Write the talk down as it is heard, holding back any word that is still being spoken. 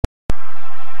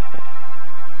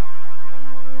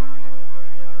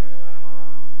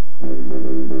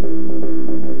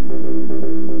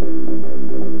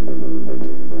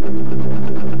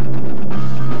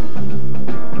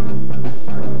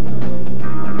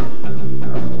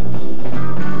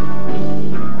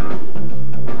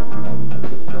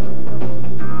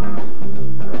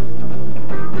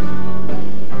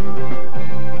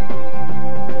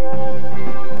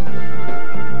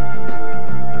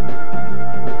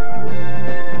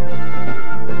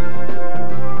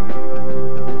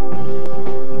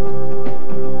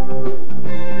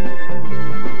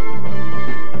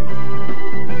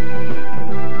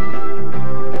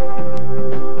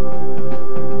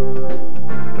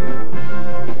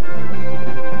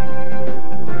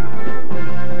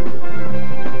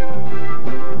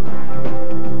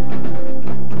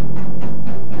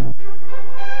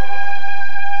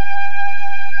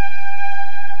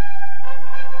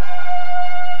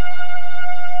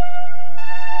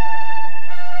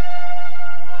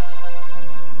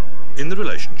In the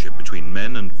relationship between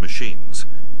men and machines,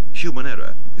 human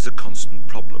error is a constant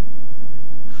problem.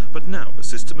 But now a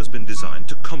system has been designed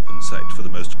to compensate for the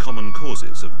most common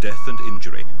causes of death and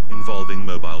injury involving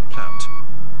mobile plant.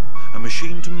 A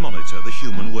machine to monitor the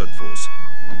human workforce.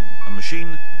 A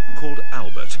machine called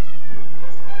Albert.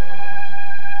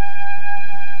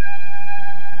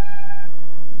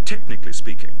 Technically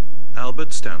speaking,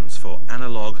 Albert stands for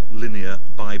Analog Linear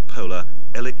Bipolar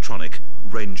Electronic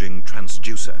Ranging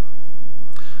Transducer.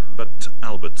 But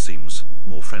Albert seems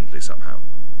more friendly somehow.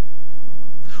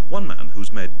 One man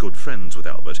who's made good friends with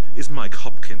Albert is Mike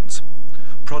Hopkins,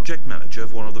 project manager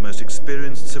of one of the most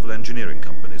experienced civil engineering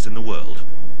companies in the world.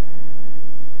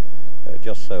 It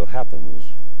just so happens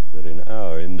that in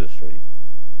our industry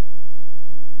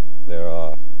there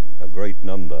are a great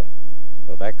number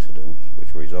of accidents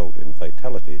which result in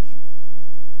fatalities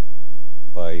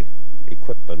by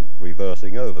equipment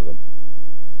reversing over them.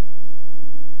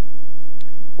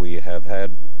 We have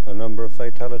had a number of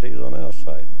fatalities on our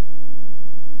site,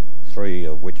 3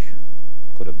 of which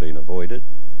could have been avoided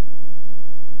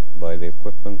by the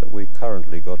equipment that we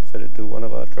currently got fitted to one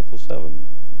of our 777s.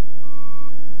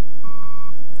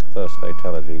 First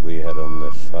fatality we had on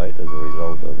this site as a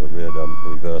result of a rear dump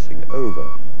reversing over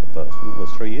a person was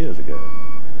 3 years ago.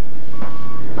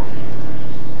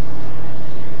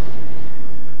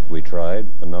 We tried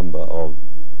a number of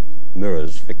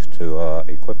mirrors fixed to our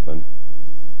equipment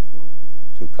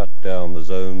to cut down the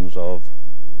zones of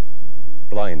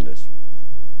blindness.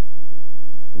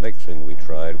 The next thing we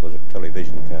tried was a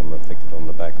television camera fixed on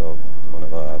the back of one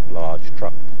of our large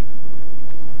trucks,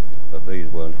 but these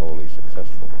weren't wholly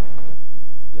successful.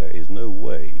 There is no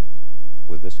way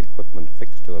with this equipment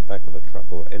fixed to the back of a truck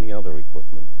or any other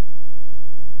equipment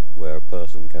where a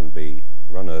person can be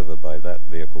run over by that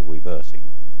vehicle reversing.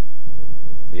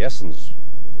 The essence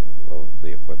of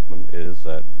the equipment is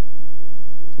that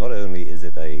not only is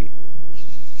it a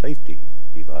safety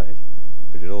device,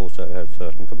 but it also has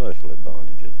certain commercial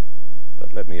advantages.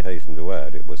 But let me hasten to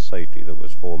add, it was safety that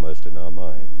was foremost in our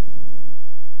minds.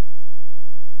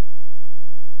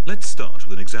 Let's start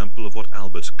with an example of what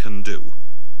Albert can do.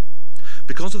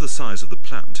 Because of the size of the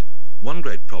plant, one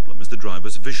great problem is the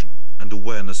driver's vision and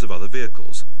awareness of other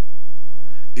vehicles.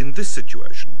 In this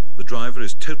situation, the driver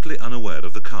is totally unaware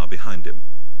of the car behind him.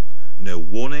 No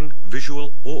warning,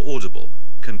 visual or audible,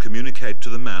 can communicate to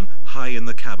the man high in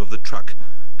the cab of the truck,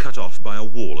 cut off by a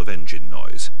wall of engine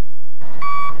noise.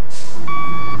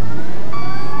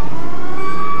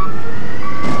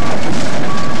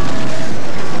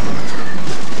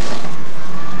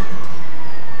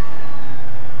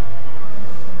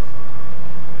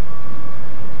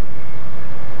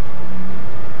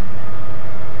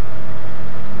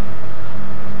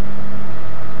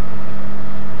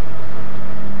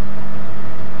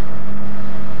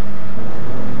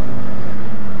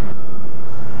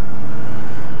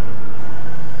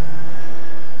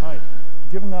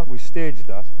 Staged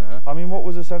that. I mean, what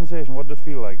was the sensation? What did it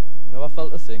feel like? No, I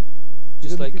felt a thing.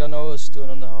 Just like I know I was stood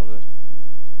on the halberd.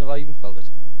 Never even felt it.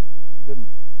 Didn't?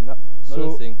 No, not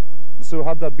a thing. So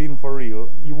had that been for real,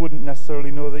 you wouldn't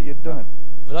necessarily know that you'd done it?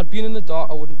 If it had been in the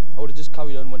dark, I would have just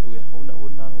carried on and went away. I wouldn't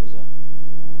have known it was there.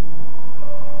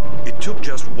 It took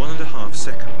just 1.5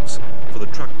 seconds for the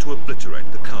truck to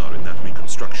obliterate the car in that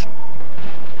reconstruction.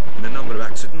 In a number of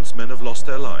accidents, men have lost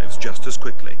their lives just as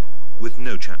quickly, with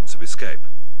no chance of escape.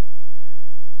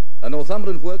 A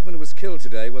Northumberland workman was killed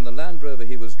today when the Land Rover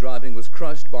he was driving was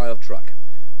crushed by a truck.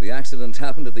 The accident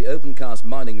happened at the open-cast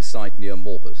mining site near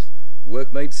Morpeth.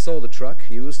 Workmates saw the truck,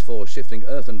 used for shifting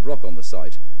earth and rock on the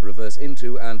site, reverse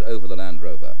into and over the Land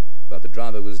Rover, but the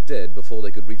driver was dead before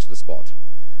they could reach the spot.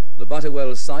 The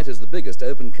Butterwell site is the biggest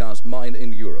open-cast mine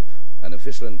in Europe. An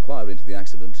official inquiry into the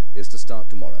accident is to start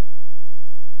tomorrow.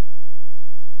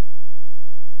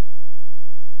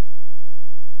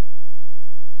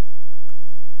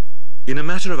 In a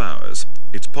matter of hours,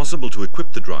 it's possible to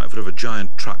equip the driver of a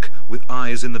giant truck with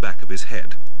eyes in the back of his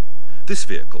head. This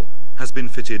vehicle has been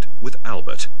fitted with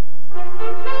Albert.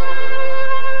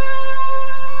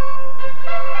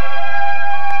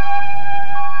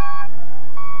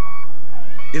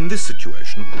 In this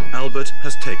situation, Albert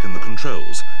has taken the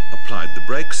controls, applied the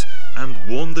brakes, and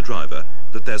warned the driver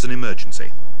that there's an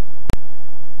emergency.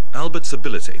 Albert's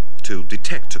ability to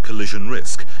detect a collision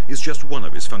risk is just one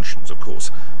of his functions, of course.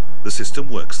 The system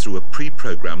works through a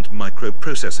pre-programmed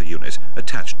microprocessor unit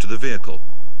attached to the vehicle.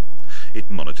 It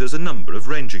monitors a number of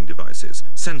ranging devices,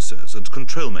 sensors and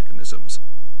control mechanisms.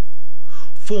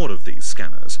 4 of these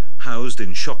scanners, housed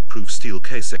in shockproof steel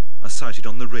casing, are sited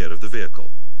on the rear of the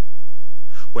vehicle.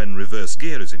 When reverse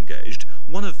gear is engaged,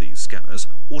 one of these scanners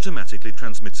automatically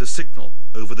transmits a signal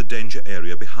over the danger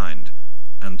area behind,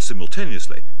 and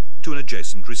simultaneously to an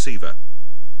adjacent receiver.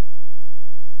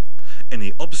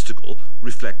 Any obstacle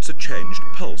reflects a changed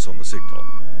pulse on the signal,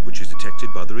 which is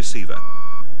detected by the receiver.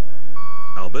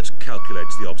 Albert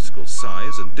calculates the obstacle's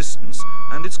size and distance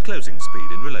and its closing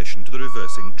speed in relation to the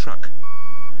reversing truck.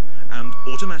 And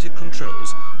automatic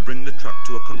controls bring the truck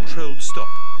to a controlled stop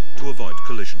to avoid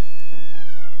collision.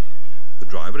 The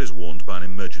driver is warned by an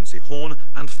emergency horn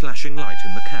and flashing light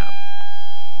in the cab.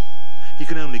 He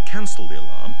can only cancel the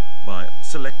alarm by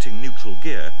selecting neutral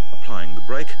gear, applying the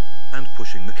brake and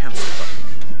pushing the cancel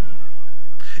button.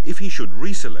 If he should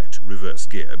reselect reverse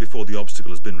gear before the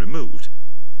obstacle has been removed,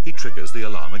 he triggers the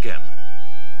alarm again.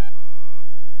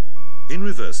 In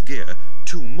reverse gear,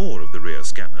 2 more of the rear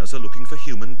scanners are looking for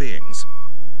human beings.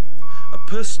 A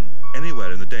person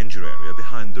anywhere in the danger area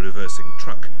behind the reversing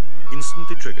truck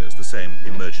instantly triggers the same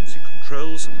emergency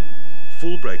controls,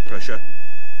 full brake pressure,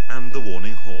 and the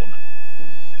warning horn.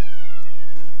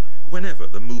 Whenever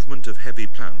the movement of heavy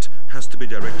plant has to be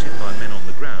directed by men on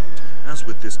the ground, as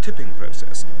with this tipping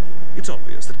process, it's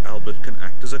obvious that Albert can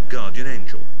act as a guardian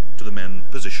angel to the men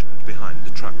positioned behind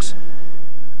the trucks.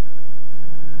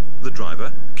 The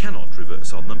driver cannot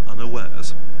reverse on them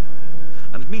unawares.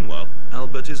 And meanwhile,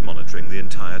 Albert is monitoring the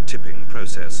entire tipping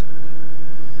process.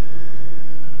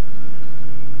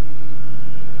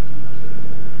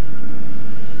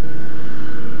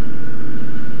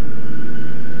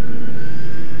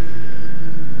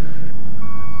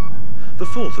 The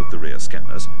 4th of the rear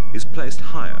scanners is placed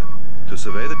higher to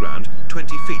survey the ground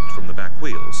 20 feet from the back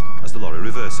wheels as the lorry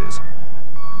reverses.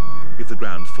 If the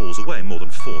ground falls away more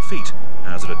than 4 feet,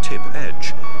 as at a tip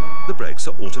edge, the brakes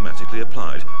are automatically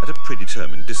applied at a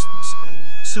predetermined distance,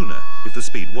 sooner if the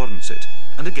speed warrants it,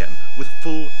 and again with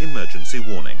full emergency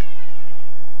warning.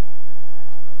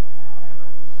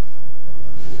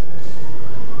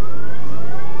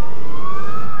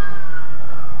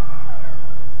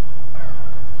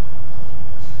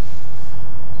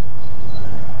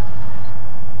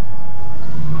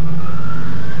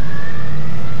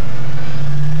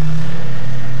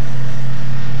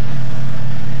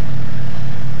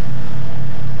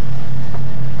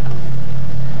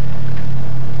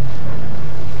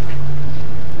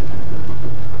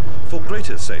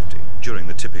 Greater safety during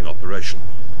the tipping operation,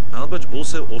 Albert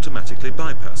also automatically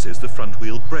bypasses the front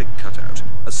wheel brake cutout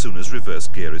as soon as reverse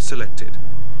gear is selected.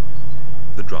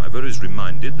 The driver is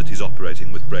reminded that he's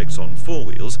operating with brakes on 4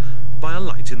 wheels by a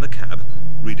light in the cab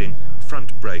reading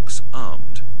front brakes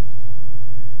armed.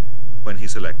 When he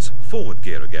selects forward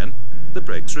gear again, the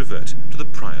brakes revert to the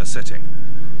prior setting.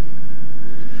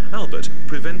 Albert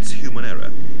prevents human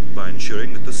error by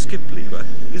ensuring that the skip lever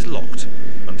is locked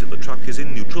until the truck is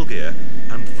in neutral gear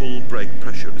and full brake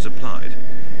pressure is applied.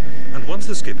 And once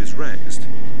the skip is raised,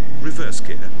 reverse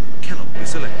gear cannot be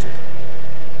selected.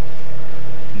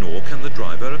 Nor can the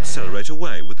driver accelerate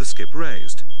away with the skip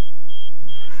raised.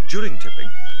 During tipping,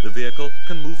 the vehicle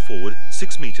can move forward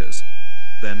 6 meters.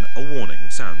 Then a warning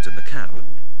sounds in the cab.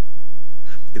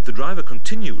 If the driver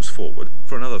continues forward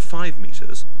for another 5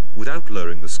 meters without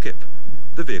lowering the skip,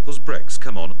 the vehicle's brakes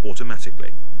come on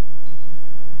automatically.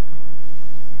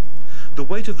 The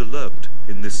weight of the load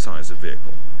in this size of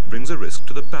vehicle brings a risk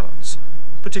to the balance,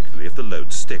 particularly if the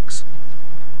load sticks.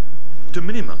 To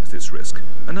minimize this risk,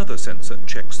 another sensor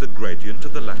checks the gradient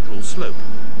of the lateral slope,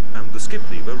 and the skip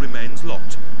lever remains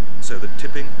locked, so that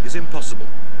tipping is impossible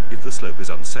if the slope is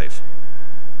unsafe.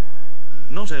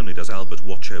 Not only does Albert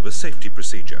watch over safety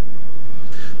procedure,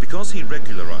 because he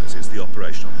regularizes the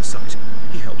operation on the site,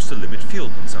 he helps to limit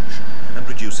fuel consumption and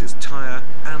reduces tyre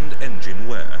and engine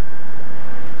wear.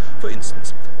 For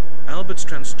instance, Albert's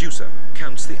transducer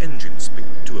counts the engine speed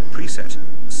to a preset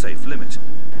safe limit.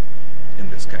 In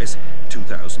this case,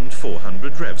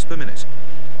 2,400 revs per minute.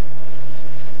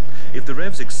 If the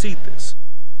revs exceed this,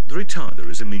 the retarder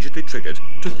is immediately triggered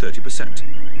to 30%.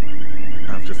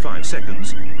 After 5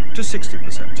 seconds, to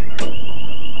 60%.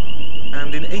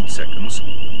 And in 8 seconds,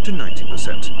 to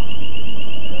 90%.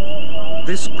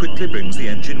 This quickly brings the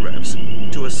engine revs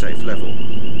to a safe level,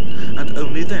 and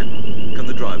only then can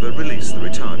the driver release the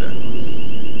retarder.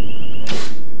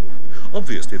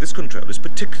 Obviously, this control is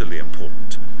particularly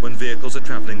important when vehicles are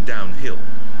travelling downhill,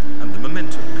 and the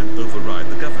momentum can override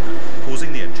the governor,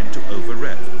 causing the engine to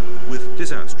over-rev, with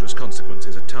disastrous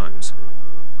consequences at times.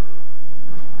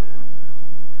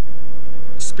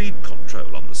 Speed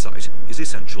control on the site is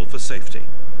essential for safety,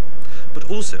 but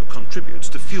also contributes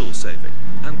to fuel saving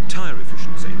and tyre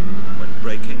efficiency when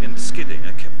braking and skidding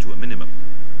are kept to a minimum.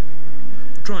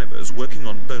 Drivers working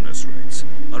on bonus rates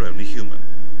are only human.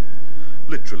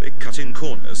 Literally, cutting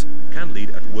corners can lead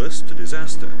at worst to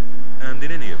disaster, and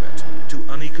in any event, to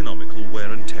uneconomical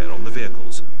wear and tear on the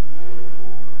vehicles.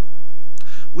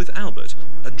 With Albert,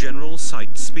 a general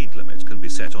site speed limit can be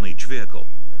set on each vehicle.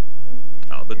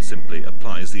 Albert simply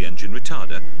applies the engine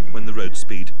retarder when the road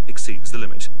speed exceeds the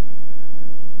limit.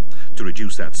 To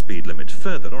reduce that speed limit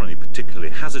further on any particularly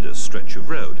hazardous stretch of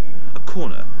road, a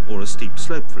corner or a steep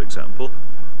slope for example,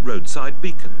 roadside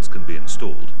beacons can be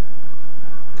installed.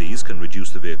 These can reduce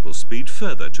the vehicle's speed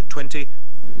further to 20,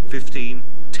 15,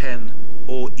 10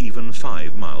 or even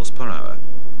 5 miles per hour.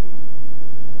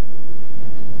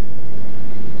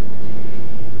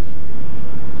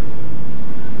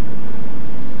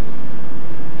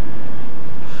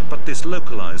 But this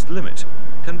localized limit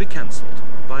can be cancelled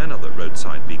by another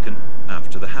roadside beacon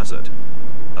after the hazard,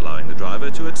 allowing the driver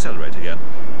to accelerate again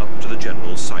up to the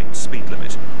general site speed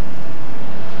limit.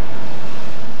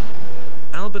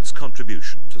 Albert's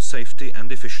contribution to safety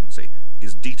and efficiency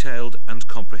is detailed and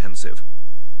comprehensive.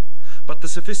 But the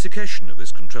sophistication of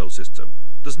this control system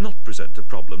does not present a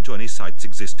problem to any site's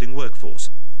existing workforce.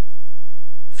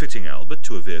 Fitting Albert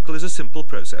to a vehicle is a simple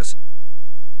process.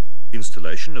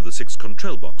 Installation of the 6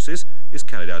 control boxes is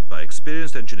carried out by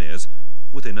experienced engineers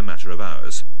within a matter of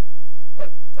hours.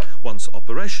 Once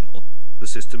operational, the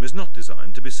system is not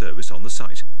designed to be serviced on the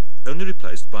site, only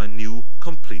replaced by new,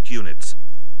 complete units.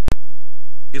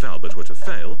 If Albert were to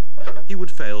fail, he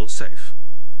would fail safe.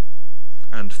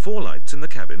 And 4 lights in the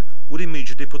cabin would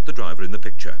immediately put the driver in the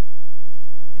picture.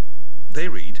 They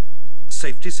read,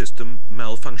 "Safety system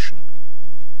malfunction.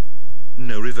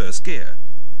 No reverse gear.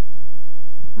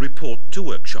 Report to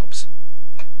workshops."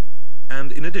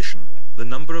 And in addition, the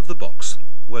number of the box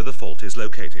where the fault is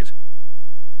located.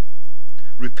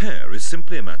 Repair is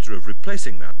simply a matter of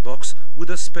replacing that box with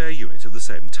a spare unit of the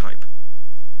same type.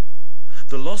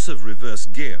 The loss of reverse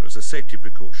gear as a safety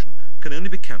precaution can only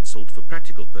be cancelled for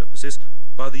practical purposes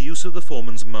by the use of the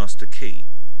foreman's master key,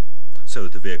 so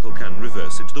that the vehicle can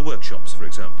reverse into the workshops, for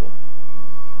example.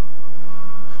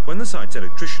 When the site's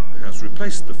electrician has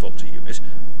replaced the faulty unit,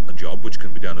 a job which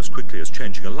can be done as quickly as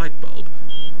changing a light bulb,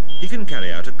 he can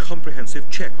carry out a comprehensive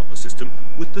check on the system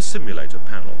with the simulator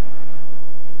panel.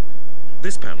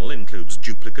 This panel includes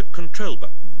duplicate control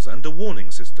buttons and a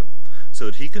warning system, so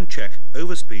that he can check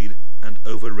overspeed and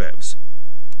over revs.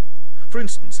 For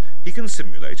instance, he can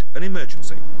simulate an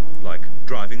emergency, like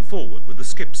driving forward with the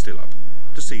skip still up,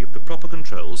 to see if the proper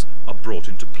controls are brought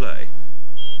into play.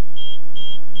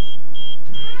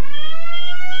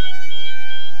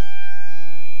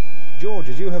 George,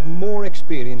 as you have more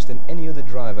experience than any other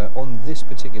driver on this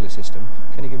particular system,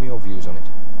 can you give me your views on it?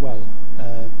 Well,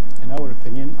 in our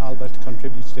opinion, Albert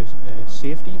contributes to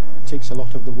safety. It takes a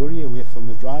lot of the worry away from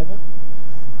the driver.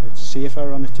 It's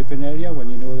safer on a tipping area when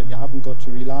you know that you haven't got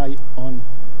to rely on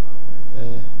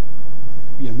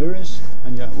your mirrors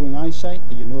and your own eyesight,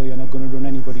 that you know you're not going to run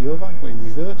anybody over in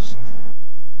reverse.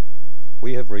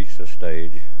 We have reached a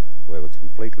stage where we're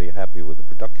completely happy with the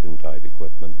production type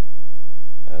equipment,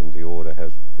 and the order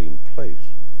has been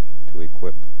placed to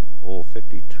equip all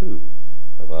 52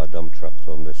 of our dump trucks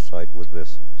on this site with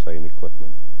this same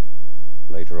equipment.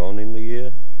 Later on in the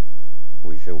year,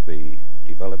 we shall be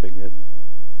developing it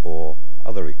for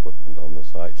other equipment on the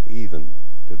site, even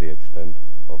to the extent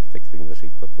of fixing this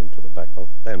equipment to the back of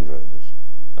Land Rovers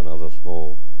and other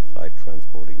small site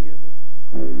transporting units.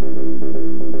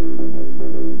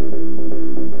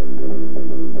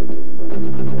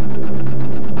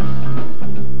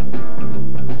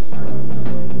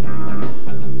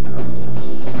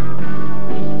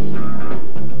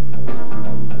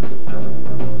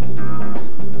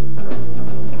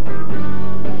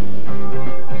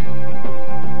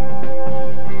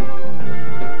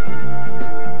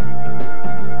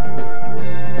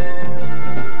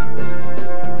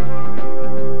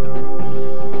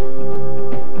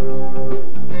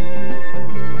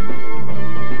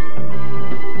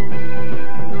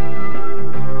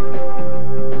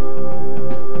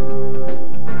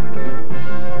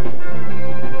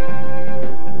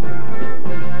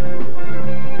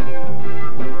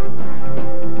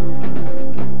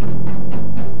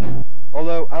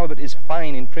 Is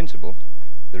fine in principle,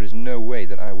 there is no way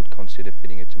that I would consider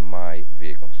fitting it to my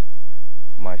vehicles.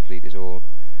 My fleet is all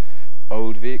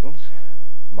old vehicles.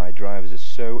 My drivers are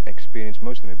so experienced,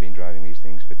 most of them have been driving these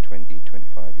things for 20,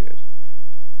 25 years.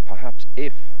 Perhaps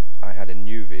if I had a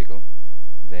new vehicle,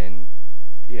 then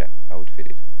yeah, I would fit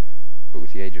it. But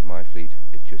with the age of my fleet,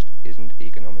 it just isn't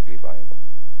economically viable.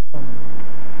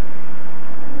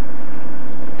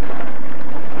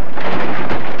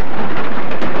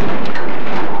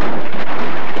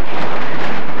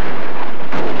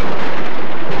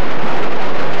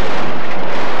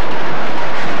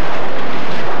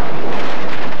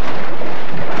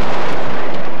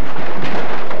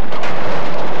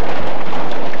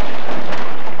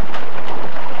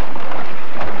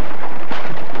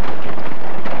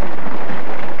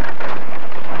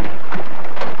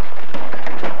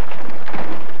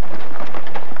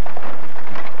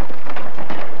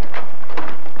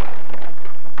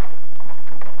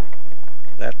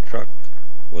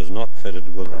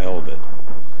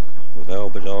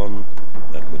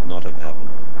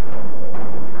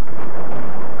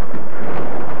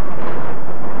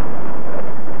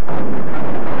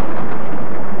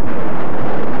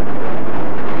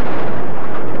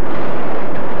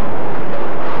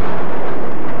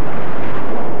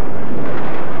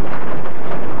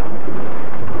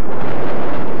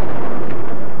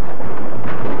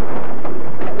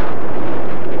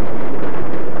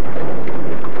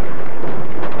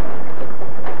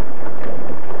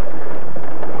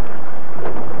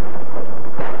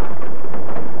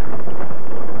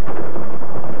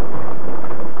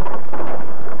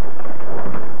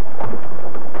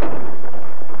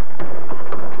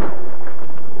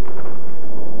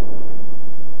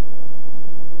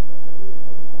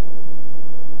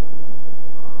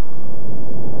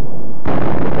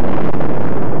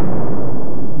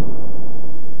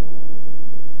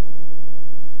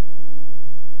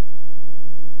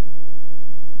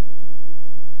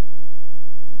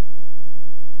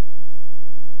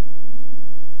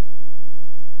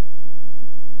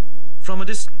 From a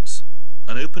distance,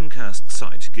 an open-cast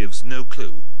site gives no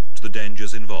clue to the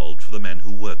dangers involved for the men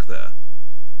who work there.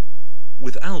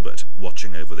 With Albert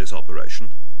watching over this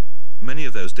operation, many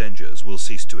of those dangers will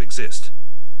cease to exist.